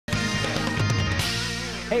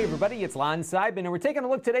Hey everybody, it's Lon.TV, and we're taking a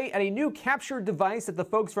look today at a new capture device that the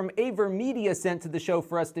folks from AVerMedia sent to the show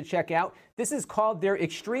for us to check out. This is called their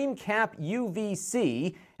ExtremeCap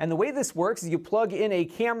UVC, and the way this works is you plug in a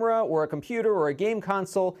camera or a computer or a game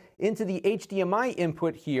console into the HDMI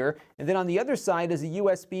input here, and then on the other side is a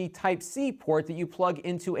USB Type-C port that you plug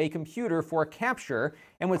into a computer for capture.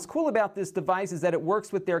 And what's cool about this device is that it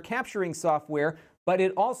works with their capturing software, but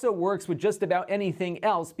it also works with just about anything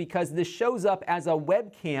else because this shows up as a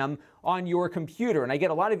webcam on your computer. And I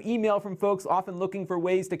get a lot of email from folks often looking for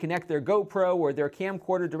ways to connect their GoPro or their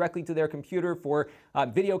camcorder directly to their computer for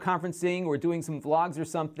video conferencing or doing some vlogs or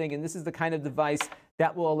something. And this is the kind of device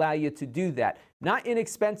that will allow you to do that. Not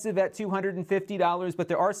inexpensive at $250, but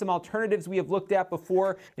there are some alternatives we have looked at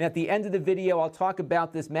before. And at the end of the video, I'll talk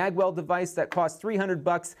about this Magewell device that costs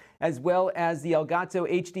 $300, as well as the Gato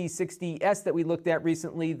HD60S that we looked at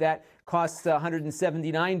recently that costs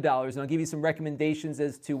 $179. And I'll give you some recommendations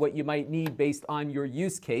as to what you might need based on your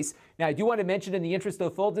use case. Now, I do want to mention, in the interest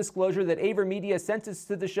of full disclosure, that AVerMedia sent us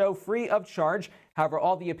to the show free of charge. However,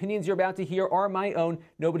 all the opinions you're about to hear are my own.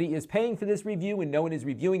 Nobody is paying for this review, and no one is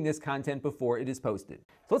reviewing this content before it is posted.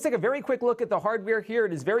 So let's take a very quick look at the hardware here.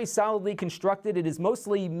 It is very solidly constructed. It is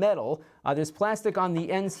mostly metal. There's plastic on the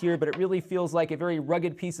ends here, but it really feels like a very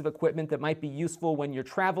rugged piece of equipment that might be useful when you're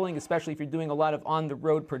traveling, especially if you're doing a lot of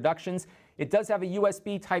on-the-road productions. It does have a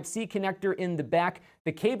USB Type-C connector in the back.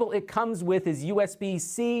 The cable it comes with is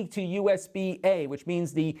USB-C to USB-A, which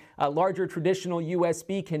means the larger traditional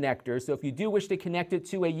USB connector. So if you do wish to connect it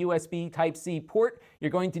to a USB Type-C port, you're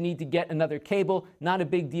going to need to get another cable. Not a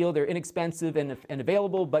big deal. They're inexpensive and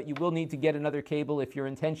available, but you will need to get another cable if your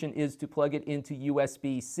intention is to plug it into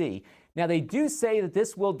USB-C. Now, they do say that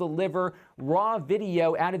this will deliver raw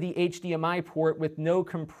video out of the HDMI port with no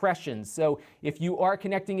compression. So if you are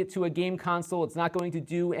connecting it to a game console, it's not going to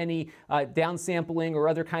do any downsampling or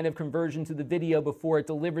other kind of conversion to the video before it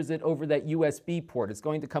delivers it over that USB port. It's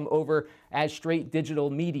going to come over as straight digital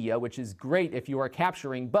media, which is great if you are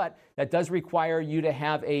capturing, but that does require you to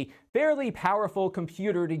have a fairly powerful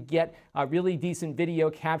computer to get really decent video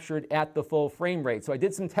captured at the full frame rate. So I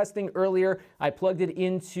did some testing earlier. I plugged it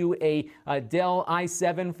into a Dell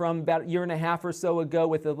i7 from about a year and a half or so ago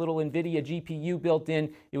with a little NVIDIA GPU built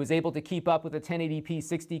in. It was able to keep up with a 1080p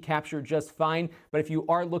 60 capture just fine. But if you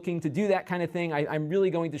are looking to do that kind of thing, I'm really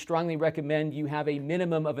going to strongly recommend you have a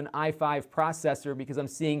minimum of an i5 processor, because I'm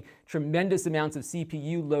seeing tremendous amounts of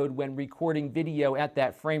CPU load when recording video at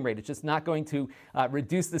that frame rate. It's just not going to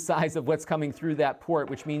reduce the size of what's coming through that port,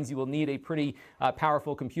 which means you will need a pretty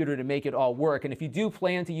powerful computer to make it all work. And if you do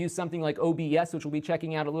plan to use something like OBS, which we'll be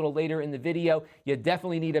checking out a little later in the video, you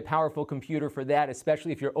definitely need a powerful computer for that,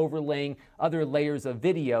 especially if you're overlaying other layers of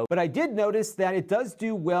video. But I did notice that it does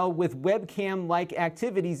do well with webcam-like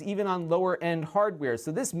activities, even on lower-end hardware.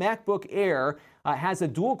 So this MacBook Air has a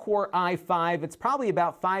dual-core i5. It's probably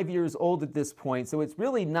about 5 years old at this point, so it's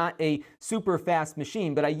really not a super fast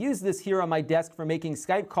machine. But I use this here on my desk for making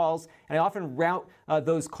Skype calls, and I often route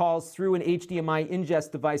those calls through an HDMI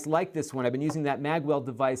ingest device like this one. I've been using that Magewell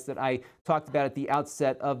device that I talked about at the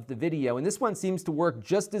outset of the video, and this one seems to work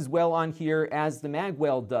just as well on here as the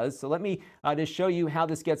Magewell does. So let me just show you how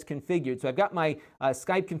this gets configured. So I've got my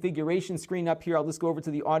Skype configuration screen up here. I'll just go over to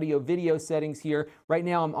the audio-video settings here. Right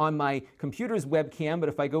now I'm on my computer's webcam, but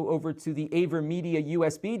if I go over to the AVerMedia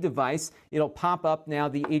USB device, it'll pop up now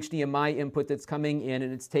the HDMI input that's coming in,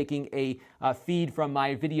 and it's taking a feed from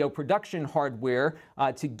my video production hardware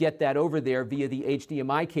to get that over there via the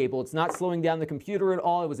HDMI cable. It's not slowing down the computer at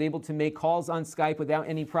all. I was able to make calls on Skype without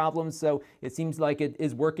any problems, so it seems like it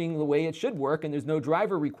is working the way it should work, and there's no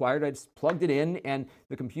driver required. I just plugged it in, and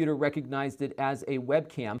the computer recognized it as a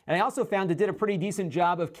webcam. And I also found it did a pretty decent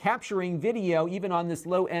job of capturing video even on this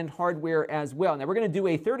low-end hardware as well. Now, we're going to do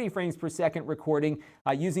a 30 frames per second recording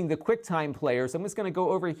using the QuickTime player. So I'm just going to go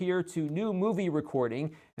over here to New Movie Recording.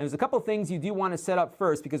 And there's a couple things you do want to set up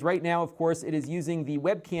first, because right now, of course, it is using the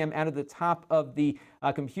webcam out of the top of the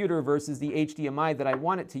computer versus the HDMI that I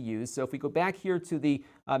want it to use. So if we go back here to the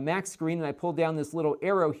Mac screen and I pull down this little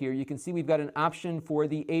arrow here, you can see we've got an option for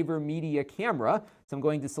the AVerMedia camera. So I'm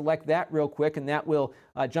going to select that real quick, and that will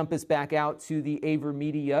jump us back out to the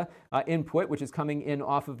AVerMedia input, which is coming in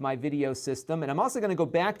off of my video system. And I'm also going to go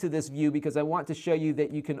back to this view because I want to show you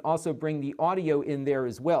that you can also bring the audio in there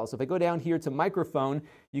as well. So if I go down here to microphone,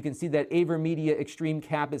 you can see that AVerMedia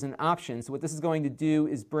ExtremeCap is an option. So what this is going to do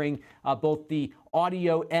is bring both the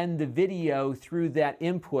audio and the video through that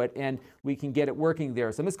input, and we can get it working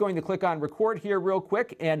there. So I'm just going to click on record here real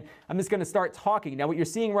quick, and I'm just going to start talking. Now what you're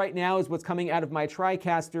seeing right now is what's coming out of my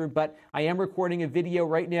TriCaster, but I am recording a video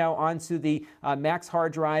right now onto the Max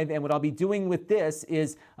hard drive, and what I'll be doing with this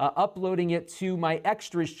is uploading it to my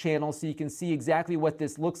extras channel so you can see exactly what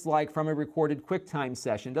this looks like from a recorded QuickTime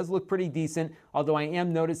session. It does look pretty decent, although I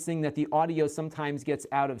am noticing that the audio sometimes gets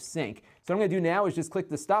out of sync. So what I'm going to do now is just click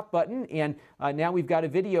the stop button, and now we've got a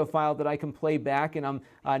video file that I can play back, and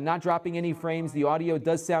I'm not dropping any frames. The audio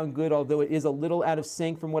does sound good, although it is a little out of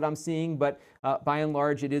sync from what I'm seeing, but by and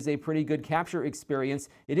large it is a pretty good capture experience.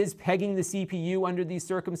 It is pegging the CPU under these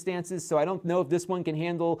circumstances, so I don't know if this one can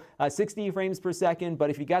handle 60 frames per second, but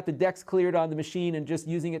if you got the decks cleared on the machine and just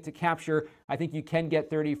using it to capture, I think you can get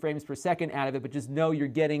 30 frames per second out of it, but just know you're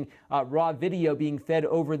getting raw video being fed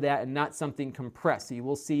over that and not something compressed. So you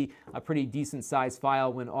will see a pretty decent sized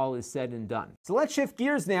file when all is said and done. So let's shift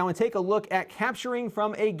gears now and take a look at capturing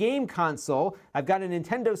from a game console. I've got a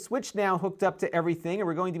Nintendo Switch now hooked up to everything, and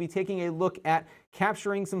we're going to be taking a look at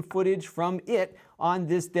capturing some footage from it on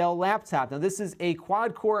this Dell laptop. Now this is a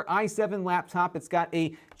quad-core i7 laptop. It's got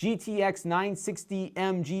a GTX 960M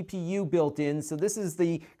GPU built in, so this is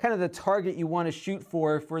the kind of the target you want to shoot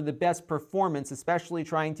for the best performance, especially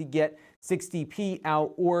trying to get 60p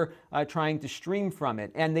out or trying to stream from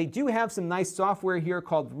it. And they do have some nice software here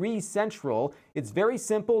called Recentral. It's very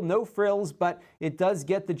simple, no frills, but it does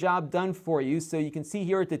get the job done for you. So you can see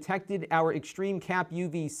here it detected our ExtremeCap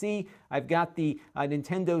UVC. I've got the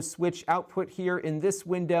Nintendo Switch output here in this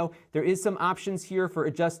window. There is some options here for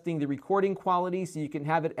adjusting the recording quality, so you can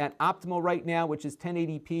have it at optimal right now, which is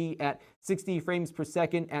 1080p at 60 frames per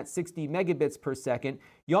second at 60 megabits per second.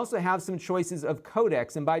 You also have some choices of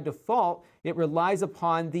codecs, and by default, it relies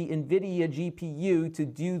upon the NVIDIA GPU to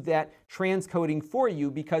do that transcoding for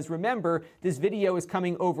you, because remember, this video is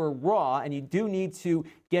coming over RAW, and you do need to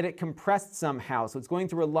get it compressed somehow. So it's going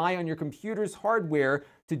to rely on your computer's hardware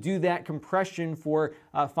to do that compression for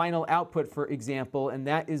final output, for example, and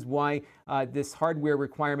that is why this hardware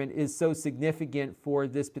requirement is so significant for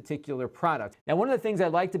this particular product. Now, one of the things I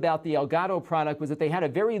liked about the Elgato product was that they had a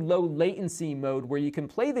very low latency mode where you can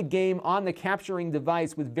play the game on the capturing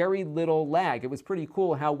device with very little lag. It was pretty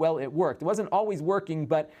cool how well it worked. It wasn't always working,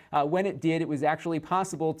 but when it did, it was actually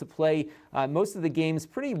possible to play most of the games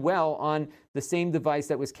pretty well on the same device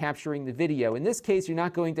that was capturing the video. In this case, you're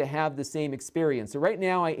not going to have the same experience. So right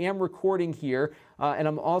now I am recording here, and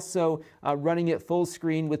I'm also running it full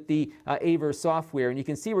screen with the Aver software. And you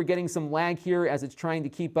can see we're getting some lag here as it's trying to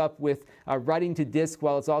keep up with writing to disk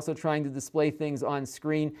while it's also trying to display things on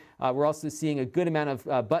screen. We're also seeing a good amount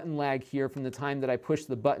of button lag here from the time that I push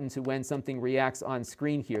the button to when something reacts on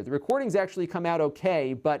screen here. The recordings actually come out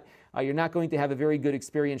okay, but you're not going to have a very good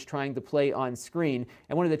experience trying to play on screen.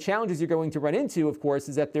 And one of the challenges you're going to run into, of course,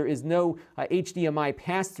 is that there is no HDMI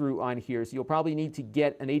pass-through on here. So you'll probably need to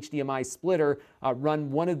get an HDMI splitter, run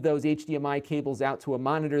one of those HDMI cables out to a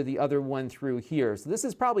monitor, the other one through here. So this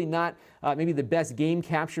is probably not maybe the best game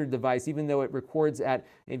capture device, even though it records at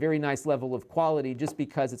a very nice level of quality, just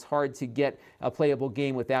because it's hard to get a playable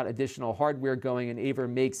game without additional hardware going, and Aver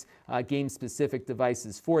makes game-specific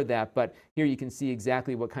devices for that. But here you can see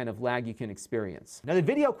exactly what kind of lag you can experience. Now, the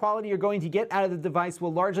video quality you're going to get out of the device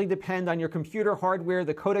will largely depend on your computer hardware,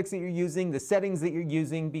 the codecs that you're using, the settings that you're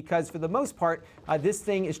using, because for the most part, this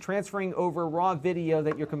thing is transferring over raw video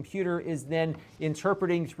that your computer is then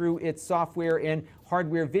interpreting through its software and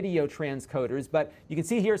hardware video transcoders. But you can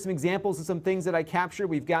see here some examples of some things that I captured.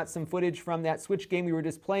 We've got some footage from that Switch game we were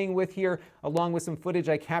just playing with here, along with some footage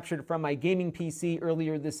I captured from my gaming PC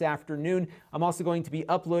earlier this afternoon. I'm also going to be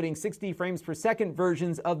uploading 60 frames per second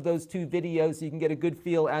versions of those two videos so you can get a good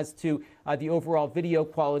feel as to the overall video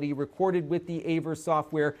quality recorded with the Aver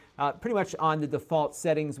software, pretty much on the default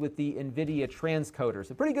settings with the NVIDIA transcoder.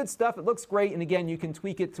 So pretty good stuff. It looks great, and again, you can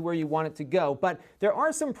tweak it to where you want it to go. But there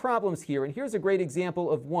are some problems here, and here's a great example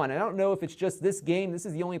of one. I don't know if it's just this game. This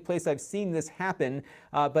is the only place I've seen this happen,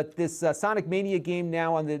 but this Sonic Mania game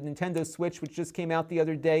now on the Nintendo Switch, which just came out the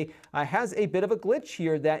other day, has a bit of a glitch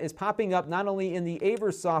here that is popping up not only in the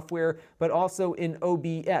Aver software, but also in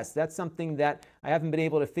OBS. That's something that I haven't been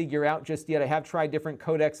able to figure out just yet. I have tried different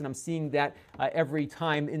codecs, and I'm seeing that every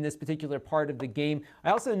time in this particular part of the game.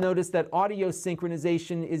 I also noticed that audio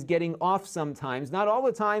synchronization is getting off sometimes. Not all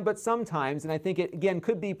the time, but sometimes. And I think it, again,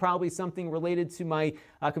 could be probably something related to my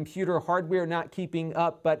computer hardware not keeping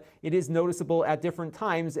up, but it is noticeable at different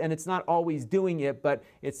times, and it's not always doing it, but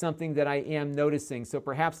it's something that I am noticing. So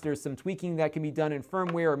perhaps there's some tweaking that can be done in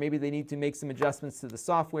firmware, or maybe they need to make some adjustments to the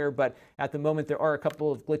software, but at the moment there are a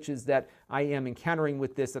couple of glitches that I am encountering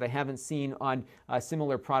with this that I haven't seen on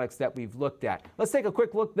similar products that we've looked at. Let's take a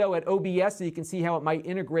quick look though at OBS so you can see how it might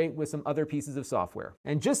integrate with some other pieces of software.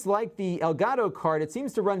 And just like the Elgato card, it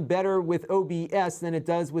seems to run better with OBS than it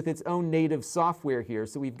does with its own native software here.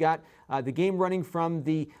 So we've got the game running from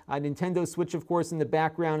the Nintendo Switch, of course, in the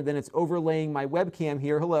background, and then it's overlaying my webcam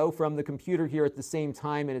here, hello, from the computer here at the same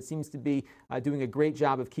time, and it seems to be doing a great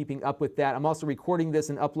job of keeping up with that. I'm also recording this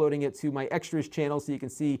and uploading it to my Extras channel so you can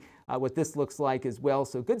see what this looks like as well.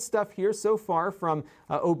 So good stuff here so far from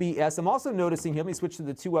OBS. I'm also noticing here, let me switch to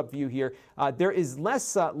the 2-up view here, there is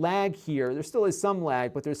less lag here. There still is some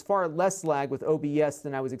lag, but there's far less lag with OBS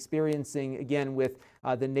than I was experiencing, again, with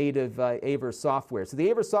the native Aver software. So the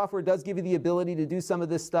Aver software does give you the ability to do some of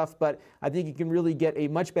this stuff, but I think you can really get a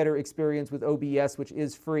much better experience with OBS, which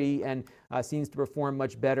is free and seems to perform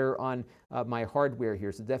much better on my hardware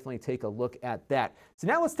here. So definitely take a look at that. So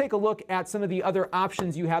now let's take a look at some of the other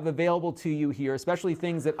options you have available to you here, especially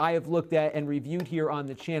things that I have looked at and reviewed here on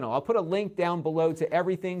the channel. I'll put a link down below to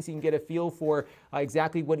everything so you can get a feel for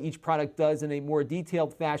exactly what each product does in a more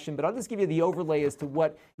detailed fashion, but I'll just give you the overlay as to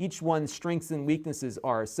what each one's strengths and weaknesses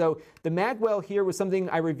are. So the Magewell here was something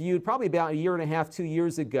I reviewed probably about 1.5 years, 2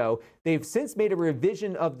 years ago. They've since made a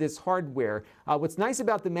revision of this hardware. What's nice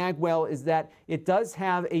about the Magewell is that it does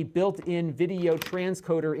have a built-in video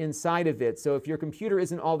transcoder inside of it. So if your computer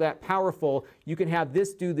isn't all that powerful, you can have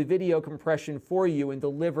this do the video compression for you and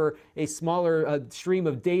deliver a smaller stream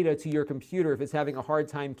of data to your computer if it's having a hard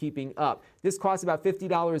time keeping up. This costs about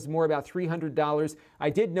 $50 more, about $300. I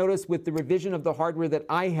did notice with the revision of the hardware that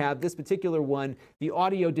I have, this particular one, the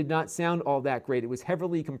audio did not sound all that great. It was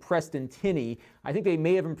heavily compressed and tinny. I think they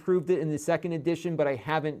may have improved it in the second edition, but I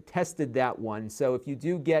haven't tested that one. So if you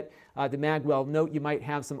do get the Magewell, note you might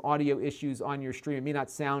have some audio issues on your stream. It may not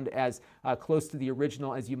sound as close to the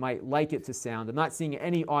original as you might like it to sound. I'm not seeing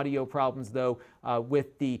any audio problems though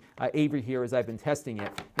with the Aver here as I've been testing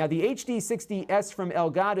it. Now the HD60S from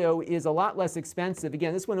Elgato is a lot less expensive.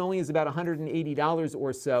 Again, this one only is about $180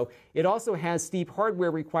 or so. It also has steep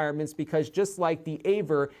hardware requirements because just like the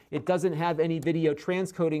Aver, it doesn't have any video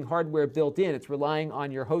transcoding hardware built in. It's relying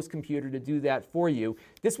on your host computer to do that for you.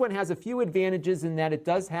 This one has a few advantages in that it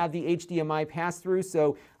does have the HDMI pass-through,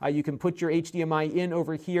 so you can put your HDMI in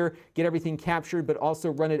over here, get everything captured, but also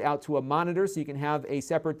run it out to a monitor so you can have a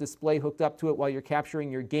separate display hooked up to it while you're capturing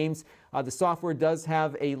your games. The software does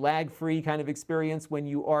have a lag-free kind of experience when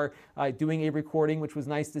you are doing a recording, which was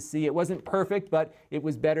nice to see. It wasn't perfect, but it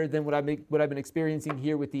was better than what I've been experiencing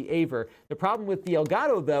here with the Aver. The problem with the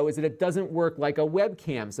Elgato, though, is that it doesn't work like a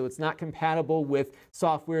webcam, so it's not compatible with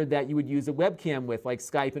software that you would use a webcam with, like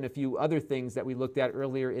Skype and a few other things that we looked at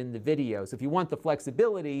earlier in the video. So if you want the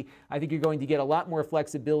flexibility, I think you're going to get a lot more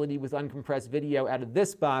flexibility with uncompressed video out of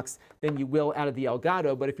this box than you will out of the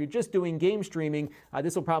Elgato. But if you're just doing game streaming,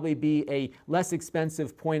 this will probably be a less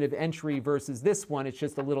expensive point of entry versus this one. It's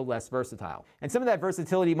just a little less versatile. And some of that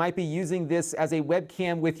versatility might be using this as a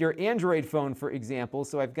webcam with your Android phone, for example.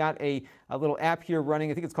 So I've got a little app here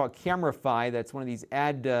running. I think it's called Camerify. That's one of these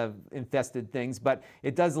ad infested things, but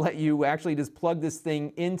it does let you actually just plug this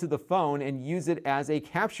thing into the phone and use it as a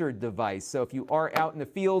capture device. So if you are out in the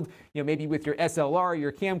field, maybe with your SLR,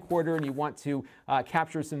 your camcorder, and you want to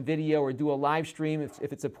capture some video or do a live stream,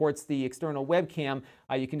 if it supports the external webcam,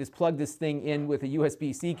 you can just plug this thing in with a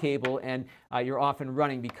USB-C cable and you're off and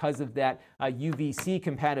running because of that UVC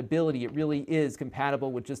compatibility. It really is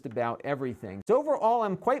compatible with just about everything. So overall,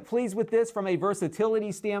 I'm quite pleased with this from a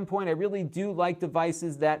versatility standpoint. I really do like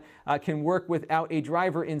devices that can work without a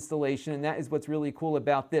driver installation, and that is what's really cool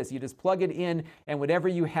about this. You just plug it in, and whatever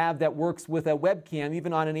you have that works with a webcam,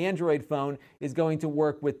 even on an Android phone, is going to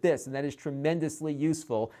work with this, and that is tremendously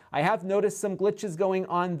useful. I have noticed some glitches going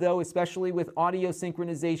on, though, especially with audio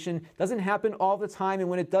synchronization. Doesn't happen all the time, and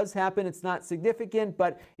when it does happen, it's not significant,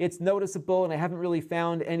 but it's noticeable, and I haven't really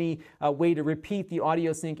found any way to repeat the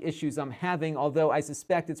audio sync issues I'm having, although I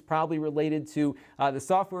suspect it's probably related to the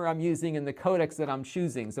software I'm using and the codecs that I'm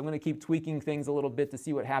choosing. So I'm going to keep tweaking things a little bit to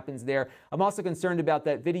see what happens there. I'm also concerned about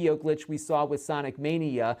that video glitch we saw with Sonic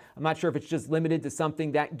Mania. I'm not sure if it's just limited to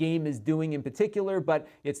something that game is doing in particular, but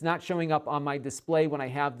it's not showing up on my display when I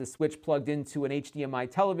have the Switch plugged into an HDMI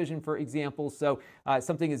television, for example. So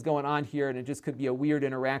something is going on here, and it just could be a weird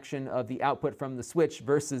interaction of the output from the Switch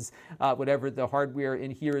versus whatever the hardware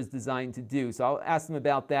in here is designed to do. So I'll ask them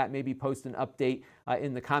about that, maybe post an update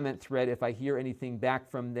in the comment thread if I hear anything back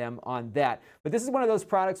from them on that. But this is one of those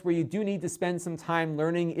products where you do need to spend some time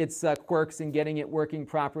learning its quirks and getting it working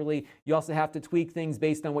properly. You also have to tweak things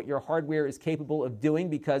based on what your hardware is capable of doing,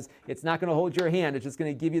 because it's not going to hold your hand. It's just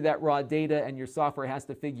going to give you that raw data, and your software has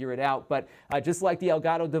to figure it out. But just like the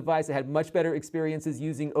Elgato device, I had much better experiences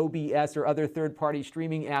using OBS or other third-party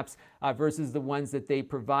streaming apps versus the ones that they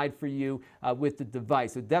provide for you with the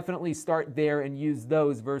device. So definitely start there and use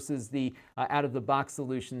those versus the out-of-the-box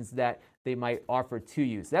solutions that they might offer to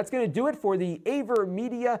you. So that's going to do it for the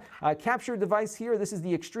AVerMedia capture device here. This is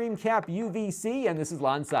the ExtremeCap UVC, and this is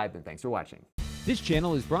Lon.TV. Thanks for watching. This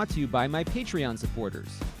channel is brought to you by my Patreon supporters,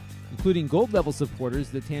 including gold-level supporters,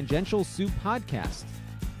 the Tangential Soup Podcast,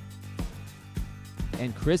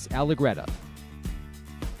 and Chris Allegretta.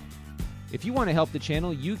 If you want to help the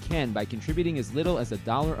channel, you can by contributing as little as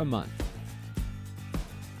 $1 a month.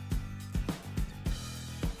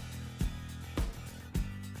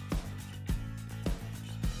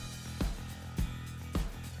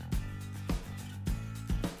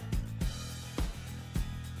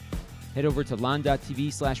 Head over to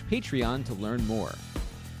Lon.TV/Patreon to learn more.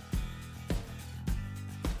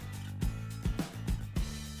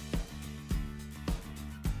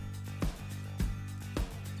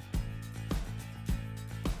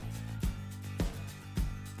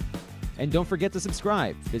 And don't forget to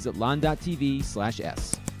subscribe. Visit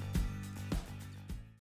Lon.TV/S.